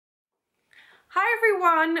Hi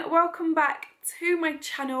everyone, welcome back to my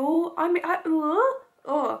channel. I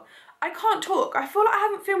can't talk. I feel like I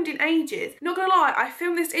haven't filmed in ages. Not gonna lie, I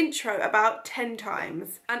filmed this intro about 10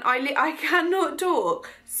 times and I cannot talk.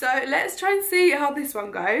 So let's try and see how this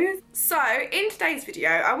one goes. So in today's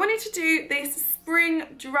video, I wanted to do this spring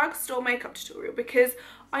drugstore makeup tutorial because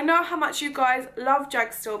I know how much you guys love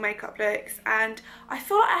drugstore makeup looks and I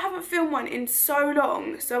feel like I haven't filmed one in so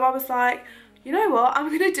long. So I was like, you know what,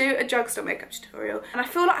 I'm gonna do a drugstore makeup tutorial. And I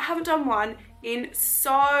feel like I haven't done one in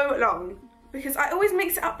so long because I always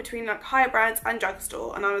mix it up between like higher brands and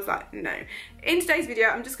drugstore, and I was like, no. In today's video,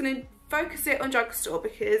 I'm just gonna focus it on drugstore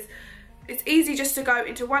because it's easy just to go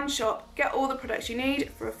into one shop, get all the products you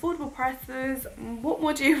need for affordable prices. What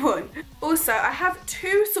more do you want? Also, I have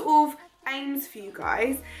two sort of aims for you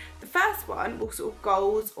guys. The first one, or sort of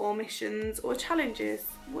goals or missions or challenges,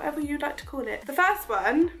 whatever you'd like to call it. The first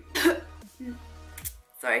one,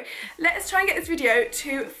 sorry, let's try and get this video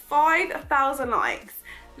to 5,000 likes.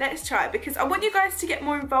 Let's try, because I want you guys to get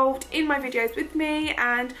more involved in my videos with me,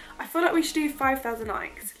 and I feel like we should do 5,000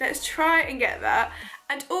 likes. Let's try and get that.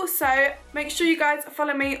 And also, make sure you guys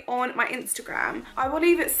follow me on my Instagram. I will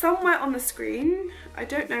leave it somewhere on the screen. I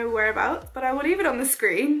don't know whereabouts, but I will leave it on the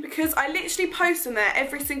screen because I literally post on there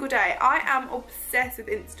every single day. I am obsessed with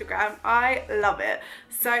Instagram. I love it.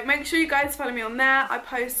 So make sure you guys follow me on there. I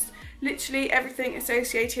post literally everything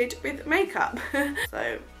associated with makeup.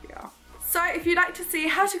 So yeah. So if you'd like to see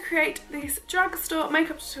how to create this drugstore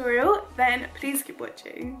makeup tutorial, then please keep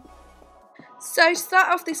watching. So to start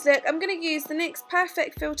off this look, I'm going to use the NYX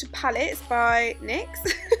Perfect Filter Palettes by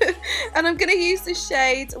NYX. And I'm going to use the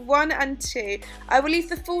shades 1 and 2. I will leave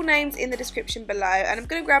the full names in the description below. And I'm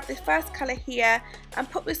going to grab the first colour here and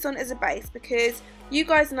put this on as a base because you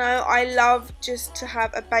guys know I love just to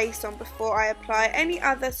have a base on before I apply any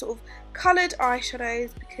other sort of coloured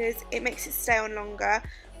eyeshadows because it makes it stay on longer.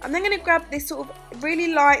 I'm then going to grab this sort of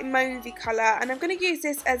really light mauvey colour and I'm going to use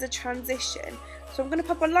this as a transition. So I'm going to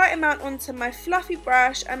pop a light amount onto my fluffy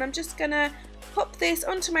brush and I'm just going to pop this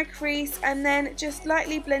onto my crease and then just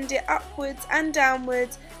lightly blend it upwards and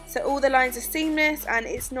downwards so all the lines are seamless and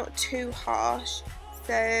it's not too harsh.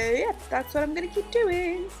 So yeah, that's what I'm going to keep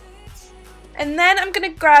doing. And then I'm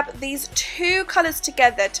going to grab these two colours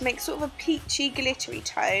together to make sort of a peachy glittery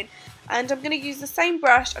tone. And I'm going to use the same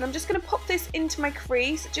brush and I'm just going to pop this into my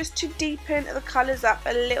crease just to deepen the colours up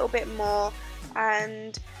a little bit more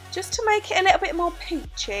and just to make it a little bit more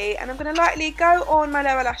peachy. And I'm going to lightly go on my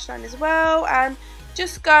lower lash line as well and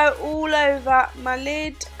just go all over my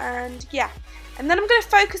lid, and yeah. And then I'm going to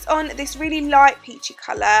focus on this really light peachy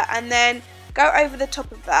colour and then go over the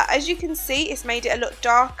top of that. As you can see, it's made it a lot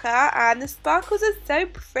darker and the sparkles are so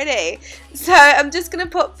pretty. So I'm just going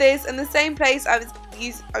to pop this in the same place I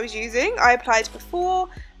applied before,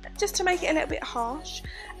 just to make it a little bit harsh.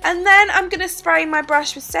 And then I'm going to spray my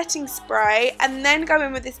brush with setting spray and then go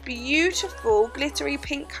in with this beautiful glittery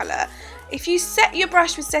pink colour. If you set your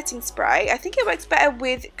brush with setting spray, I think it works better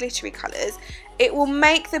with glittery colours. It will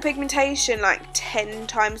make the pigmentation like 10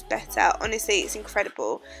 times better. Honestly, it's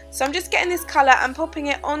incredible. So I'm just getting this colour and popping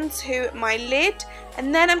it onto my lid.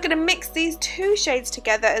 And then I'm going to mix these two shades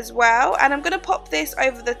together as well. And I'm going to pop this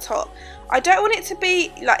over the top. I don't want it to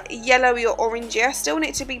be like yellowy or orangey. I still want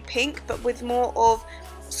it to be pink, but with more of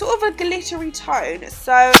sort of a glittery tone.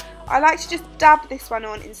 So I like to just dab this one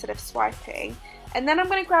on instead of swiping. And then I'm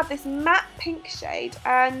going to grab this matte pink shade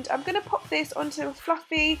and I'm going to pop this onto a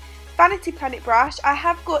fluffy Vanity Planet brush. I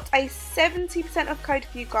have got a 70% off code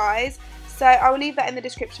for you guys, so I will leave that in the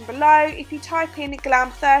description below. If you type in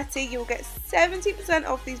Glam30, you'll get 70%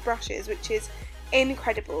 off these brushes, which is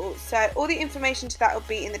incredible. So all the information to that will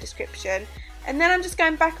be in the description. And then I'm just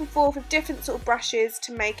going back and forth with different sort of brushes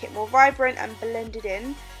to make it more vibrant and blend it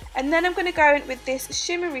in. And then I'm going to go in with this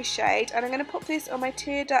shimmery shade and I'm going to pop this on my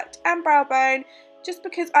tear duct and brow bone just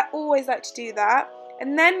because I always like to do that.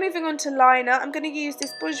 And then moving on to liner, I'm going to use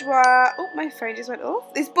this Bourjois, oh my phone just went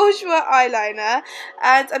off, this Bourjois eyeliner,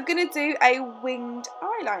 and I'm going to do a winged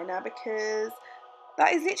eyeliner because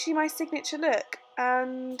that is literally my signature look.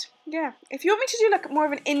 And yeah, if you want me to do like more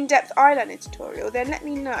of an in-depth eyeliner tutorial, then let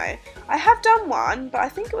me know. I have done one, but I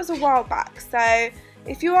think it was a while back, so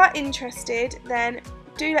if you are interested, then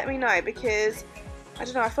do let me know because, I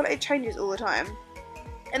don't know, I feel like it changes all the time.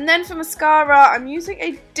 And then for mascara, I'm using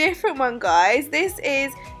a different one, guys. This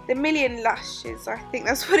is the Million Lashes, I think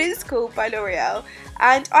that's what it's called, by L'Oreal.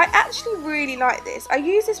 And I actually really like this. I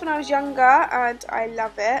used this when I was younger and I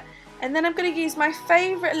love it. And then I'm going to use my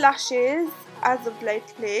favourite lashes as of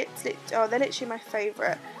lately. Oh, they're literally my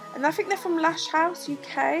favourite. And I think they're from Lash House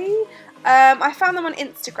UK. I found them on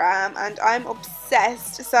Instagram and I'm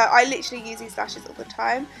obsessed, so I literally use these lashes all the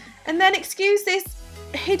time. And then excuse this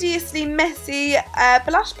hideously messy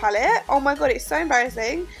blush palette. Oh my god, it's so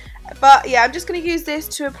embarrassing. But yeah, I'm just going to use this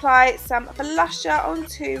to apply some blusher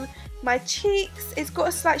onto my cheeks. It's got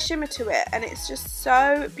a slight shimmer to it and it's just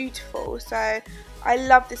so beautiful. So I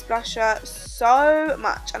love this blusher so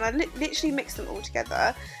much, and I literally mix them all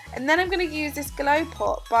together. And then I'm going to use this Glow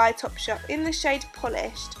Pop by Topshop in the shade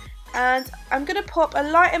Polished, and I'm going to pop a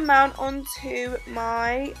light amount onto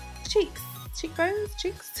my cheeks.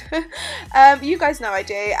 Cheeks. You guys know I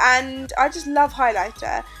do, and I just love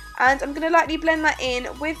highlighter. And I'm going to lightly blend that in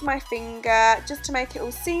with my finger just to make it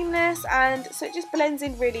all seamless, and so it just blends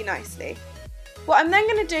in really nicely. What I'm then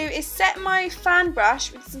going to do is set my fan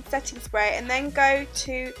brush with some setting spray and then go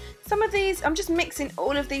to some of these. I'm just mixing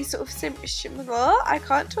all of these sort of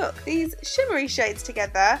these shimmery shades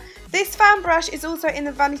together. This fan brush is also in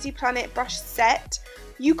the Vanity Planet brush set.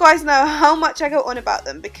 You guys know how much I go on about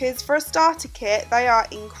them because for a starter kit they are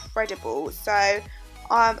incredible. So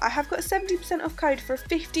I have got a 70% off code for a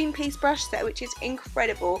 15-piece brush set, which is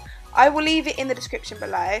incredible. I will leave it in the description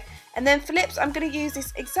below. And then for lips, I'm going to use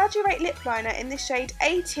this Exaggerate lip liner in the shade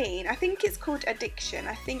 18. I think it's called Addiction.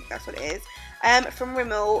 I think that's what it is. From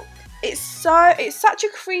Rimmel. It's such a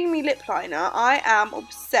creamy lip liner. I am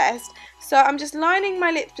obsessed. So I'm just lining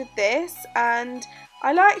my lips with this, and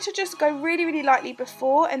I like to just go really, really lightly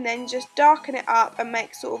before and then just darken it up and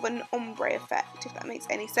make sort of an ombre effect, if that makes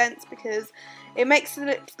any sense, because it makes the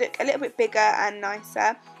lips look a little bit bigger and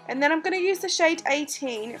nicer. And then I'm going to use the shade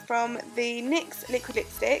 18 from the NYX Liquid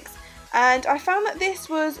Lipsticks, and I found that this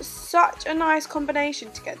was such a nice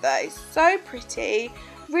combination together. It's so pretty,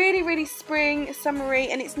 really, really spring, summery,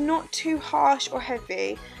 and it's not too harsh or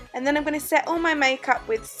heavy. And then I'm going to set all my makeup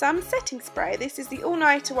with some setting spray. This is the All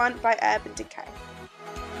Nighter one by Urban Decay.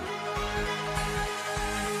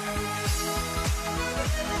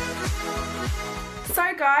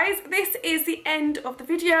 So guys, this is the end of the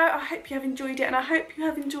video. I hope you have enjoyed it, and I hope you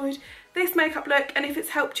have enjoyed this makeup look, and if it's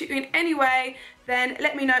helped you in any way, then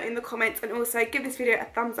let me know in the comments, and also give this video a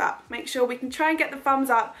thumbs up. Make sure we can try and get the thumbs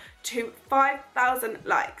up to 5,000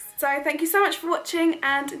 likes. So thank you so much for watching,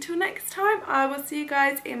 and until next time, I will see you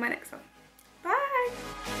guys in my next one.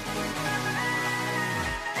 Bye!